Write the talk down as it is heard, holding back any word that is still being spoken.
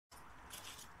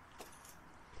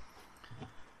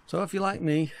So if you're like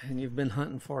me and you've been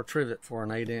hunting for a trivet for an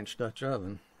 8-inch Dutch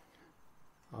oven,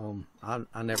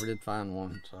 I never did find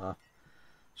one, so I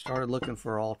started looking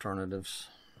for alternatives.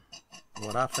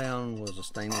 What I found was a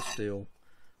stainless steel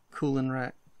cooling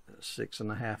rack,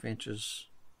 6.5 inches.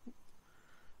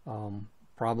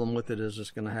 Problem with it is it's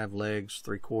going to have legs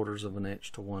 3/4 of an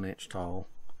inch to 1 inch tall,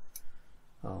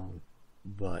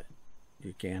 but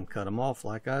you can cut them off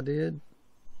like I did.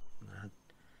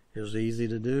 It was easy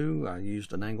to do. I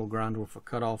used an angle grinder with a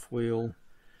cutoff wheel,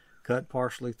 cut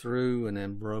partially through, and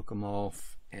then broke them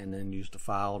off, and then used a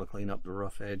file to clean up the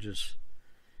rough edges.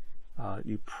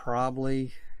 You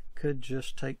probably could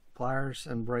just take pliers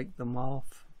and break them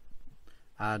off.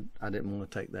 I didn't want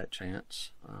to take that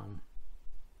chance.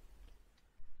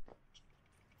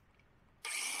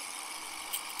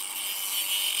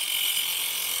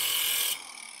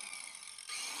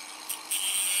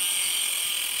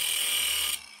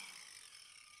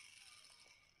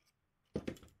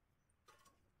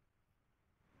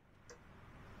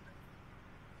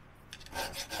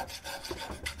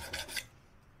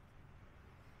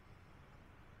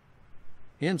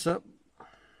 Ends up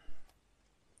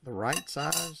the right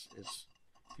size. Is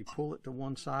if you pull it to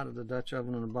one side of the Dutch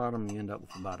oven on the bottom, you end up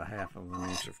with about 1/2 of an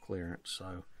inch of clearance.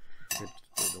 So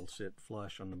it'll sit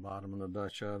flush on the bottom of the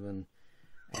Dutch oven,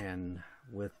 and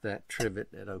with that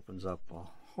trivet, it opens up a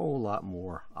whole lot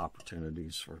more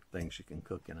opportunities for things you can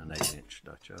cook in an 8-inch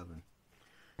Dutch oven.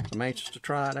 So I'm anxious to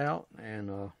try it out, and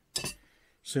as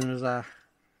soon as I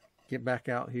get back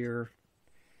out here,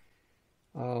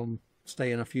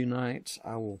 stay in a few nights,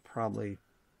 I will probably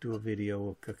do a video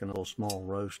of cooking a little small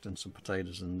roast and some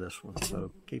potatoes in this one.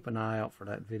 So keep an eye out for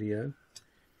that video.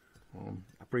 I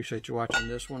appreciate you watching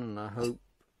this one, and I hope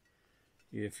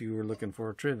if you were looking for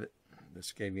a trivet,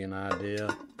 this gave you an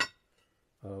idea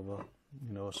of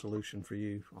a solution for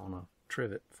you on a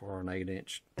trivet for an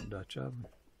 8-inch Dutch oven.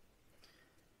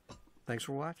 Thanks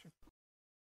for watching.